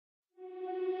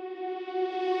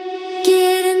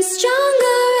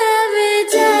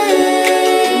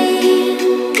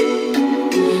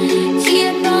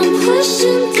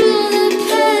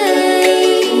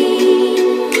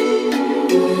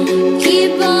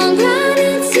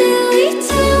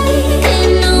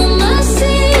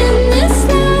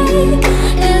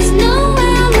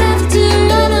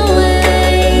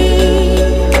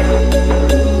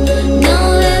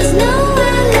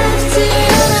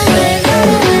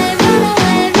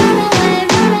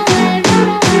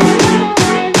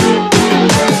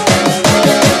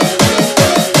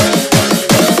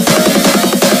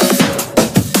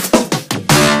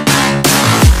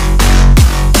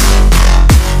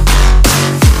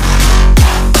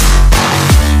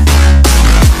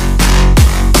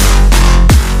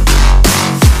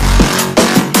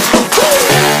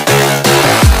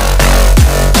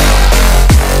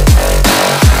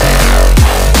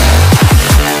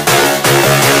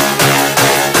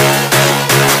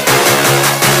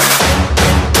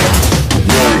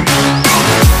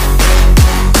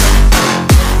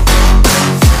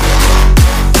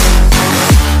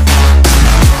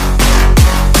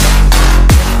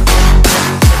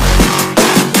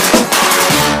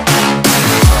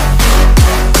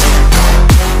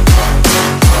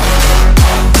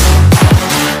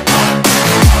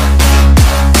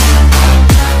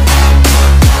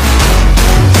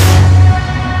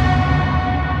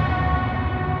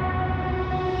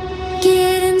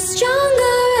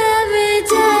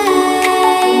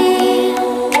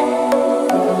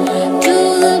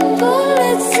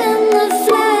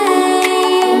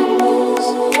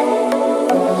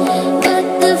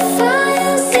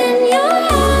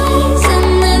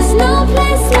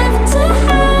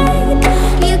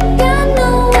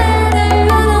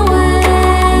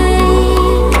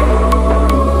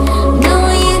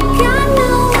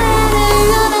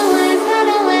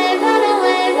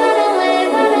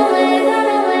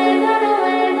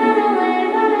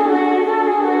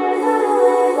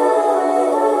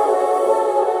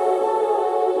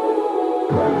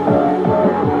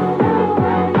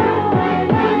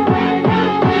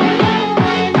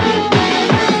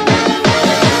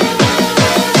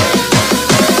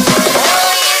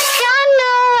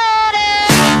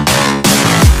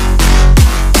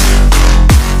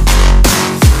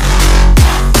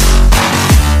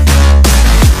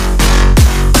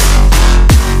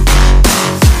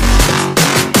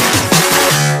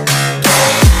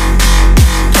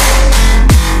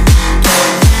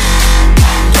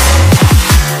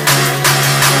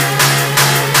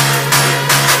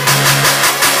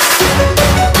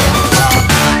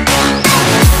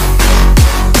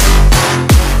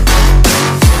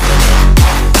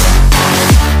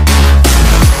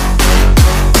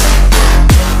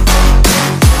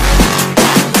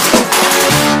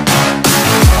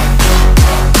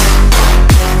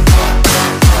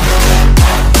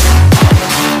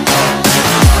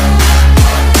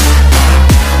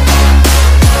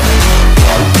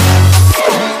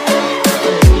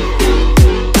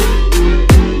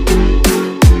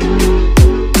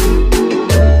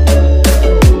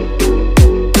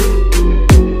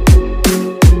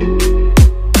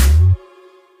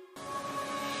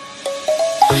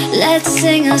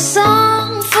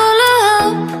song full of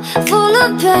hope, full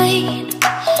of pain.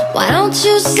 Why don't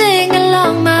you sing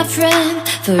along, my friend?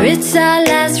 For it's our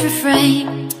last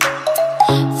refrain.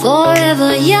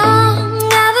 Forever young,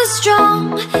 ever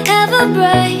strong, ever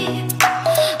brave.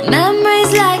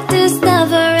 Memories like this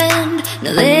never end.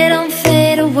 No, they don't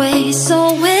fade away.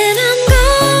 So when I'm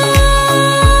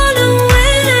gone, oh,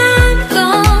 when I'm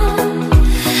gone,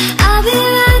 I'll be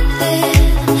right there,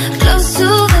 close to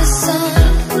the sun.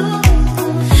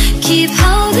 Keep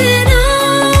holding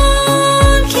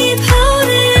on, keep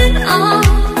holding on,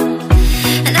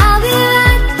 and I'll be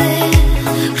right there,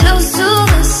 close to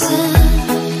the sun,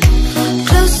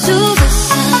 close to the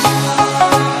sun.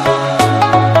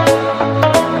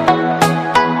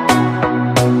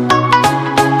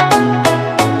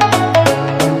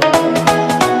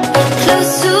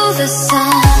 Close to the sun.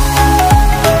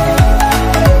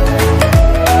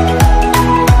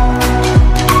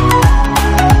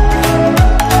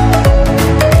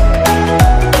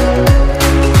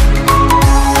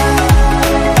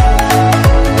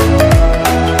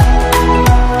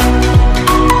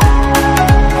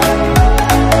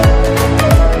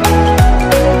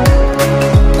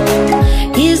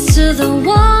 Here's to the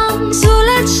ones who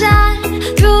let shine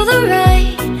through the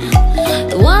rain,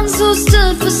 the ones who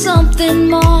stood for something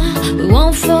more. We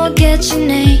won't forget your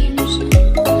names.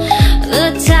 The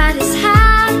tide is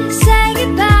high, say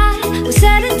goodbye, we're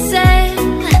setting sail,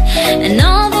 and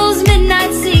all those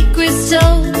midnight secrets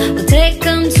told, we'll take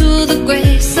them to the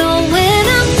grave. So when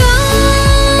I'm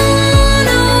gone,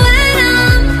 oh, when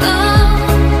I'm gone,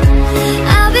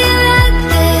 I'll be right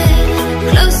there,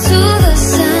 close to the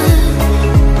sun.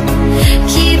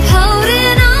 Keep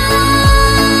holding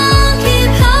on,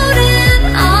 keep holding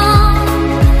on,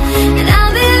 and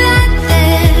I'll be right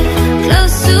there,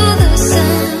 close to the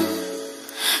sun,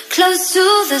 close to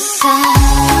the sun.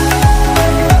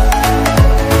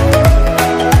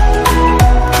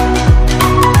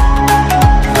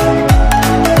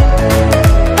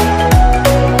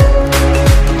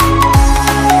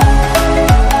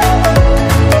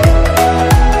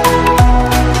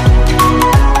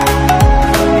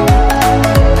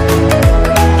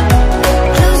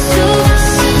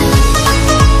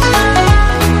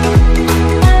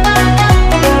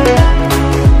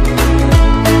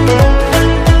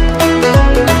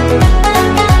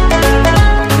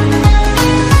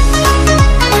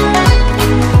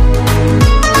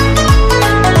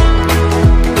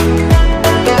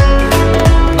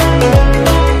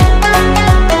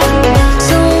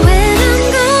 So when I'm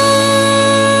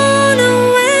gone, oh,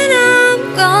 when I'm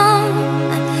gone,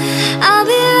 I'll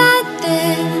be right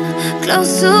there,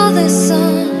 close to the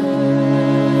sun.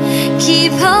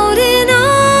 Keep holding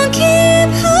on, keep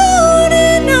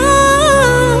holding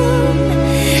on,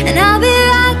 and I'll be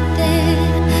right there,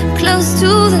 close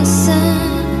to the sun,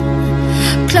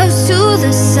 close to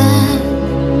the sun.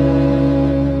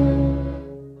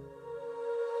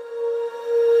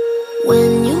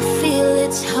 When you feel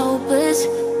it's hopeless,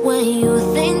 when you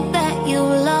think that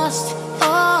you're lost,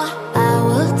 oh, I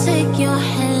will take your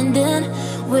hand and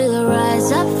we'll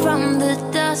rise up from the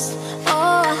dust.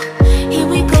 Oh, here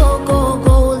we go, go,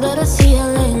 go, let us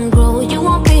heal and grow. You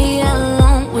won't be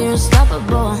alone, we're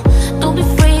unstoppable. Don't be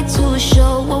afraid to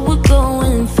show what we're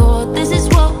going for. This is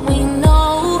what we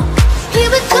know. Here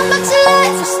we come back to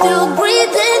life, we're still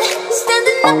breathing,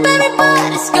 standing up,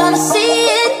 everybody's gonna see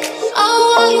it.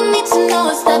 Oh, all you need to know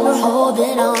is that we're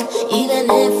holding on. Even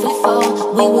if we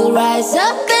fall, we will rise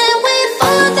up and we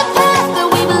follow the path that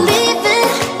we believe in.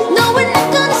 No, we're not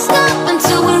gonna stop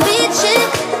until we reach it.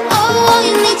 Oh, all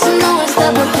you need to know is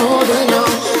that we're holding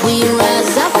on. We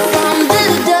rise up from the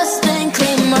dust and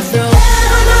claim our throne.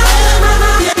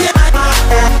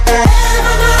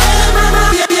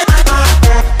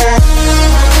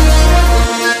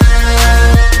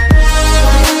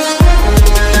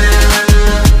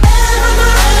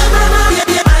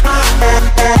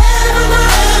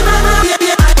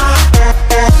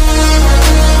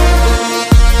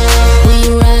 We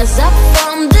rise up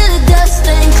from the dust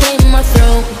and claim our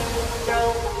throne.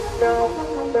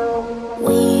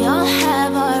 We all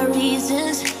have our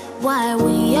reasons why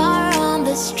we are on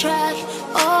this track.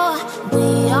 Oh,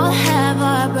 we all have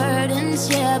our burdens,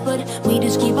 yeah, but we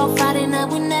just keep on fighting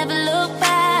and we never look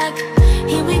back.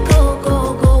 Here we go,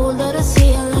 go, go, let us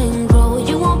heal and grow.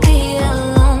 You won't be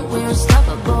alone, we're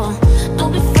unstoppable.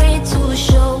 Don't be afraid to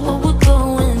show what we're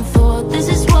going for. This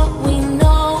is what we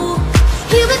know.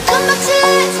 Here we come back to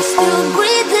life, we're still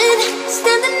breathing,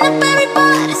 standing up,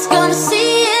 everybody's gonna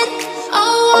see it.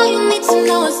 Oh, all you need to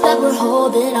know is that we're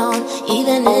holding on.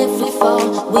 Even if we fall,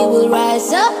 we will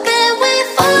rise up and we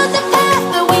follow the path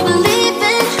that we believe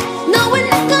in. No, we're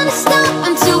not gonna stop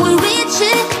until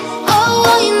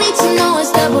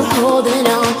that we're holding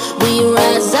on. We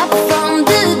rise up from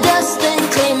the dust and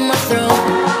claim our throne.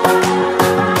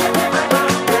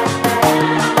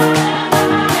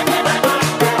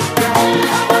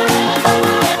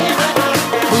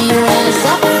 We rise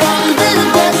up from the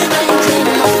dust and claim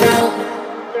our throne.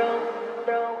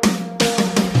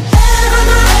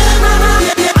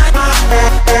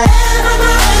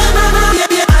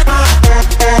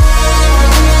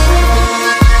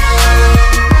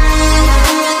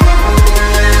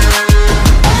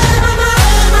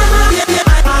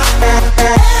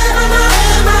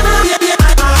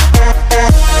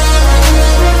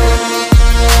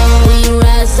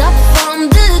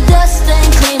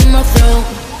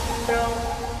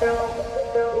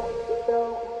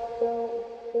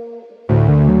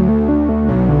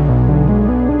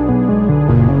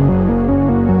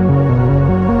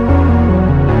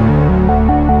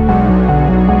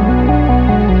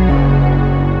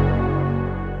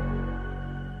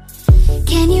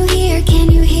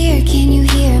 Can you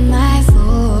hear my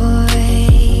voice?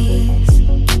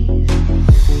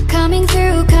 Coming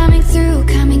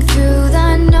through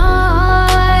the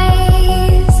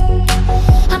noise.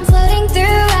 I'm floating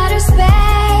through outer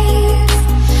space.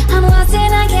 I'm lost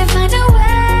and I can't find a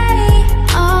way.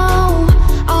 Oh,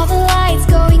 all the lights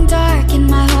going dark and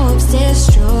my hopes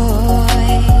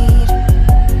destroyed.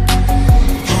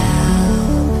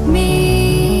 Help me.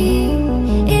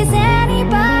 Is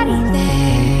anybody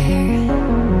there?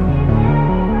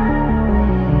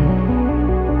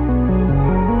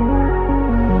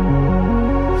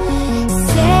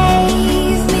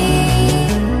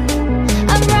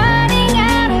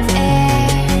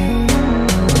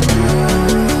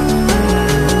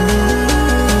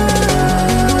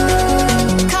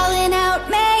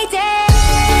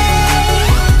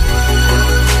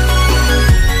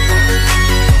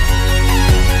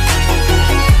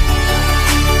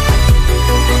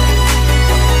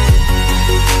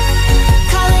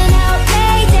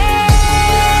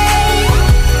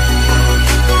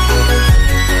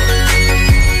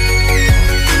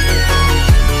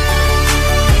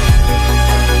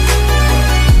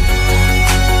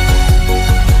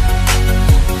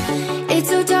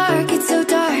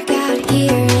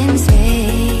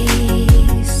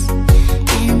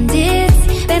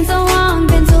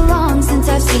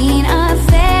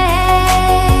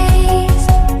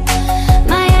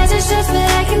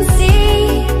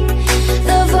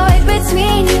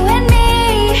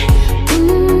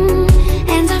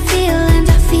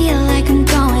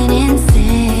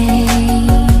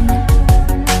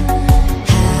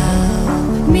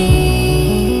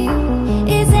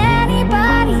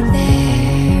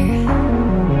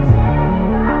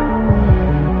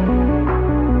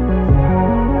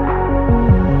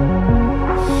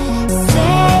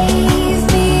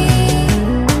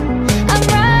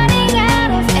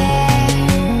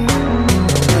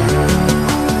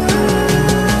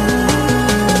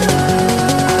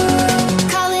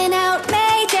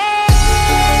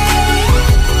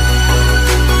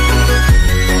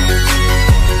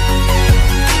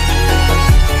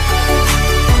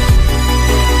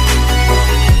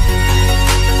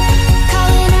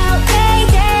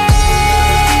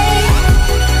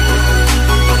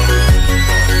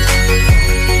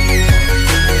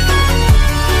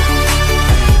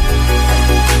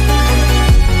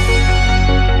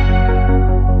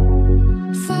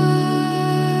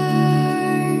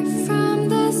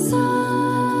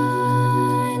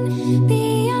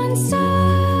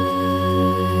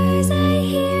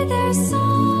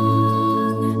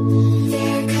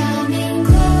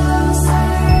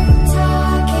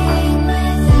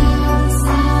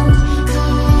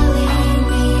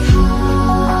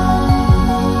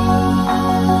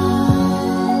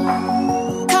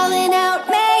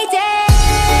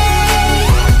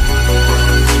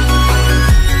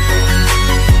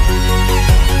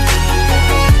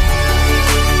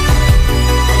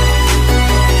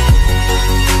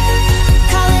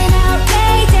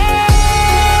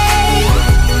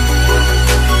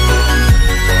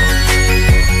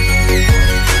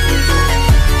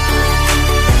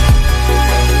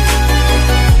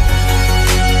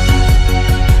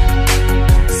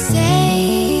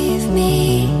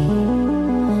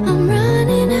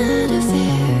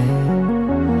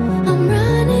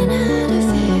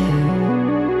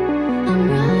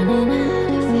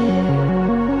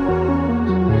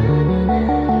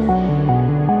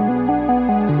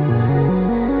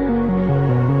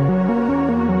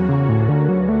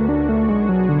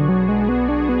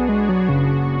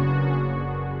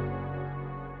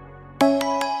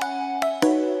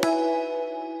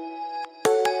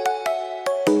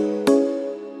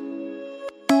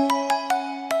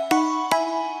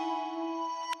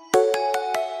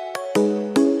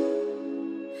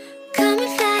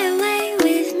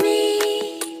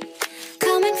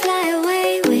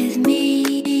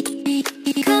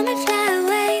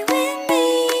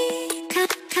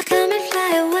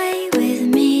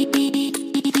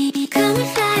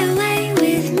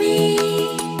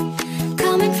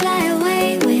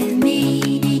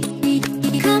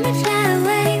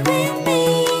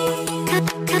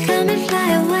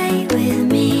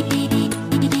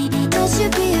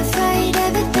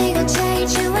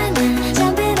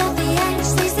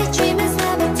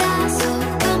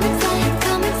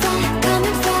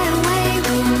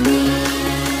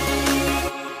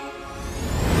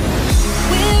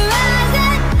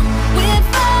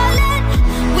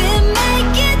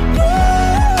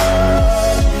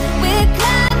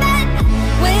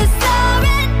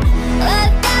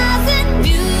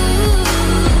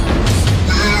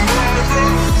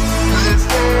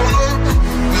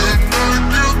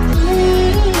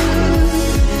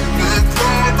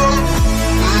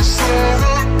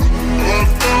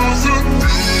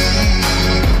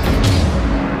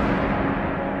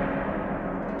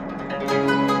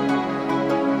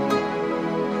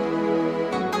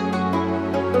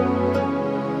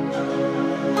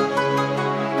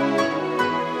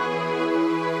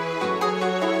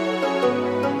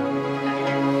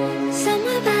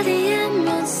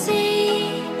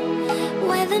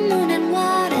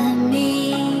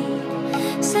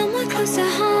 close to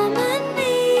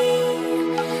harmony.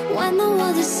 When the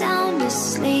world is sound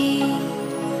asleep,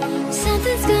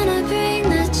 something's gonna bring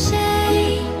the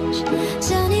change.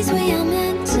 Journeys we are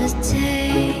meant to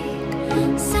take.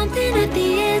 Something at the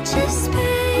edge of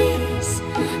space,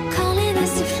 calling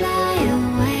us to fly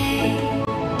away.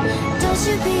 Don't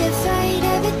you be afraid,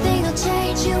 everything will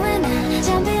change. You and I,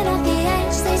 jumping off the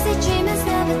edge. They say dreamers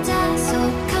never die. So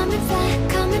come and fly,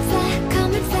 come and fly,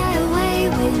 come and fly away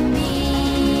with me.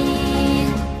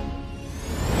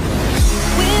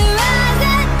 We're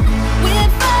rising,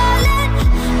 we're falling,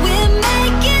 we're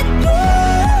making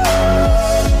through.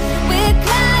 We're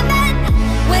climbing,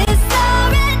 we're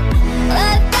soaring,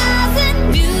 1,000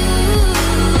 views.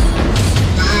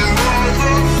 We're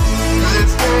rising, we're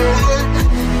falling,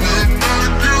 we're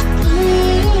making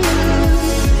through.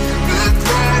 We're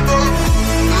climbing,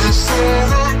 we're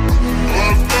soaring,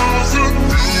 1,000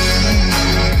 views.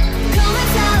 Come and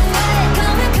fly away,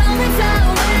 come and fly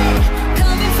away,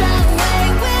 come and fly away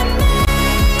with me.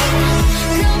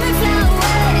 Come and fly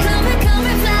away, come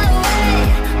and fly away,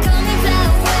 come and fly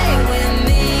away with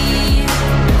me.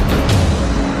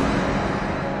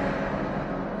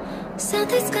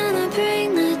 Something's gonna bring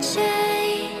the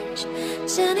change.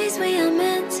 Journeys we are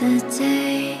meant to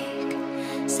take.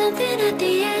 Something at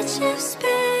the edge of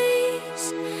space,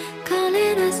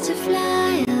 calling us to fly.